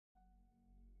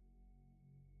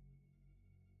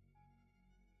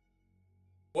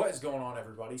What is going on,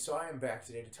 everybody? So I am back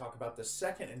today to talk about the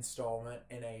second installment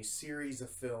in a series of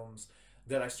films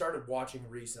that I started watching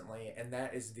recently, and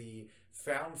that is the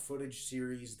found footage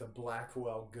series, The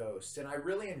Blackwell Ghost. And I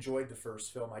really enjoyed the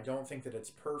first film. I don't think that it's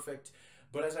perfect,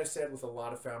 but as I said with a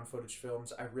lot of found footage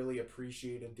films, I really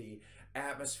appreciated the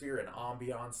atmosphere and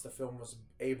ambiance the film was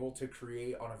able to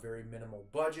create on a very minimal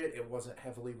budget. It wasn't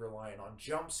heavily reliant on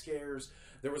jump scares.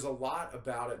 There was a lot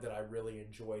about it that I really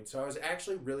enjoyed. So I was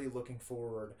actually really looking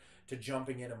forward to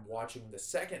jumping in and watching the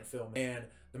second film. And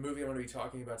the movie I'm going to be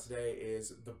talking about today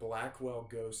is The Blackwell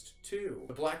Ghost 2.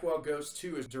 The Blackwell Ghost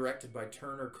 2 is directed by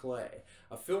Turner Clay.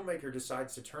 A filmmaker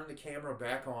decides to turn the camera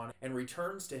back on and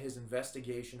returns to his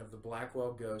investigation of the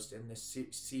Blackwell Ghost in this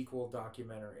sequel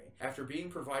documentary. After being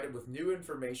provided with new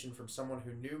information from someone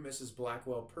who knew Mrs.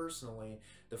 Blackwell personally,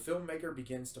 the filmmaker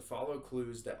begins to follow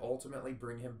clues that ultimately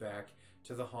bring him back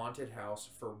to the haunted house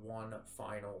for one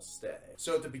final stay.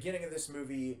 So at the beginning of this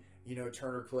movie, you know,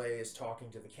 Turner Clay is talking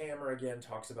to the camera again,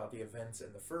 talks about the events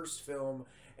in the first film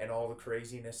and all the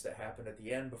craziness that happened at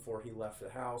the end before he left the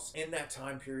house. In that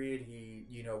time period, he,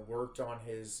 you know, worked on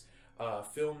his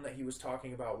film that he was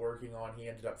talking about working on. He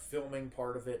ended up filming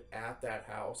part of it at that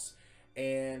house,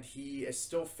 and he is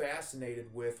still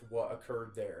fascinated with what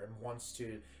occurred there and wants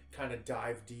to kind of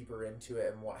dive deeper into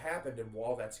it and what happened. And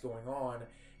while that's going on,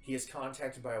 he is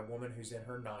contacted by a woman who's in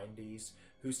her 90s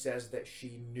who says that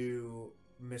she knew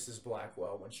Mrs.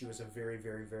 Blackwell when she was a very,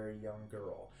 very, very young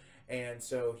girl. And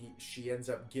so she ends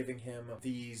up giving him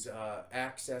these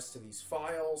access to these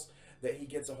files that he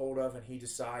gets a hold of, and he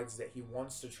decides that he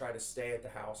wants to try to stay at the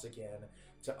house again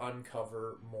to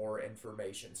uncover more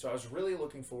information. So I was really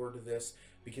looking forward to this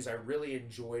because I really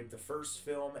enjoyed the first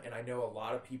film, and I know a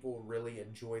lot of people really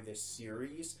enjoy this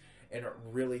series and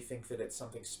really think that it's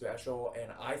something special.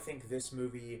 And I think this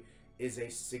movie is a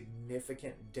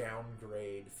significant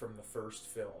downgrade from the first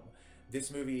film.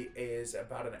 This movie is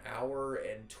about an hour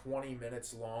and 20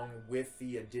 minutes long with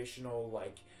the additional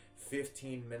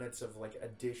 15 minutes of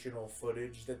additional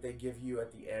footage that they give you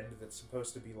at the end that's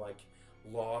supposed to be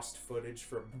lost footage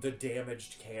from the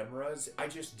damaged cameras. I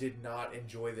just did not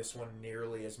enjoy this one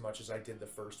nearly as much as I did the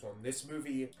first one. This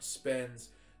movie spends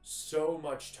so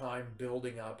much time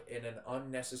building up in an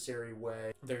unnecessary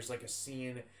way. There's a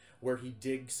scene where he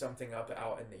digs something up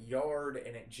out in the yard,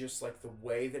 and it just the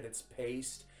way that it's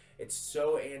paced, it's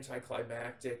so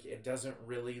anticlimactic. It doesn't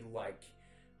really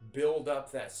build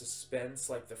up that suspense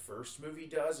like the first movie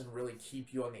does and really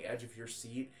keep you on the edge of your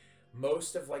seat.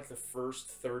 Most of the first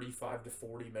 35 to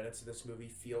 40 minutes of this movie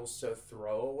feels so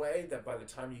throwaway that by the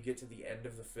time you get to the end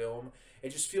of the film,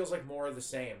 it just feels like more of the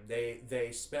same.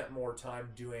 They spent more time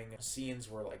doing scenes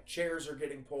where chairs are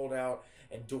getting pulled out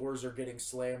and doors are getting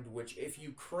slammed, which if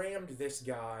you crammed this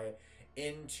guy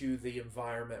into the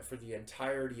environment for the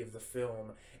entirety of the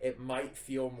film, it might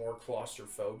feel more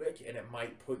claustrophobic, and it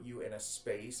might put you in a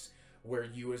space where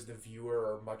you as the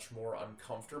viewer are much more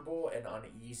uncomfortable and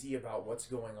uneasy about what's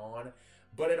going on.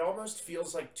 But it almost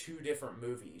feels like two different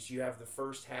movies. You have the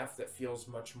first half that feels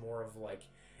much more of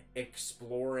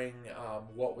exploring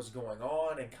what was going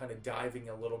on and kind of diving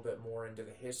a little bit more into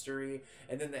the history,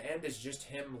 and then the end is just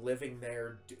him living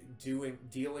there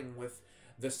dealing with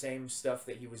the same stuff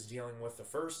that he was dealing with the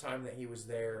first time that he was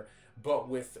there, but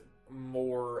with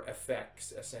more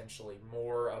effects, essentially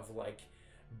more of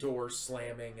doors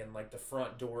slamming and the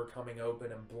front door coming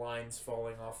open and blinds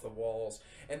falling off the walls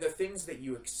and the things that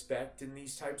you expect in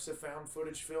these types of found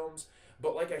footage films.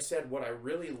 But like I said, what I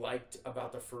really liked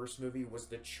about the first movie was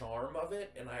the charm of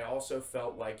it, and I also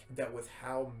felt that with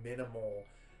how minimal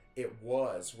it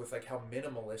was, with how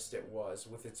minimalist it was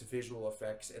with its visual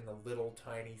effects and the little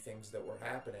tiny things that were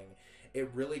happening, it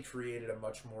really created a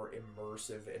much more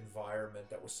immersive environment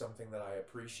that was something that I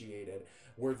appreciated.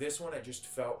 Where this one, it just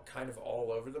felt kind of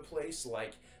all over the place,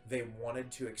 like they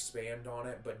wanted to expand on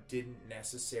it but didn't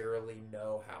necessarily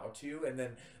know how to. And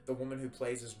then the woman who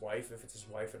plays his wife, if it's his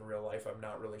wife in real life, I'm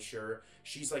not really sure,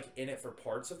 she's in it for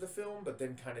parts of the film, but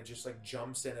then kind of just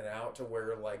jumps in and out to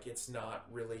where it's not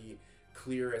really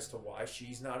clear as to why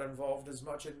she's not involved as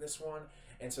much in this one.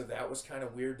 And so that was kind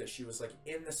of weird that she was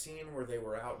in the scene where they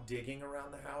were out digging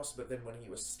around the house, but then when he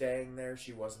was staying there,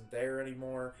 she wasn't there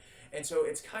anymore. And so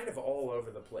it's kind of all over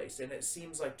the place, and it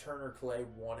seems like Turner Clay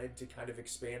wanted to kind of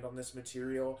expand on this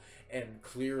material and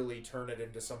clearly turn it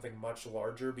into something much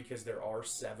larger, because there are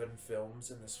 7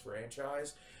 films in this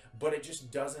franchise, but it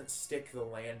just doesn't stick the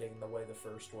landing the way the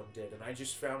first one did. And I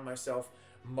just found myself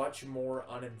much more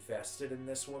uninvested in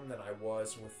this one than I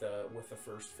was with the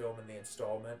first film in the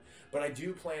installment. But I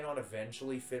do plan on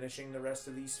eventually finishing the rest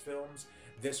of these films,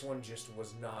 This one just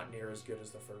was not near as good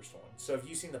as the first one. So have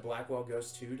you seen the Blackwell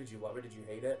Ghost 2? Did you love it? Did you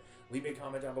hate it? Leave me a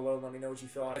comment down below and let me know what you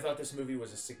thought. I thought this movie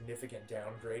was a significant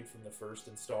downgrade from the first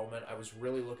installment. I was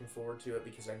really looking forward to it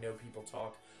because I know people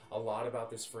talk a lot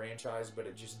about this franchise, but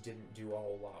it just didn't do a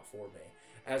whole lot for me.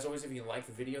 As always, if you like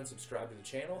the video and subscribe to the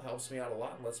channel, helps me out a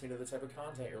lot and lets me know the type of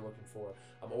content you're looking for.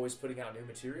 I'm always putting out new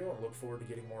material and look forward to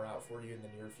getting more out for you in the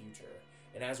near future.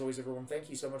 And as always, everyone, thank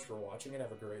you so much for watching and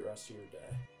have a great rest of your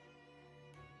day.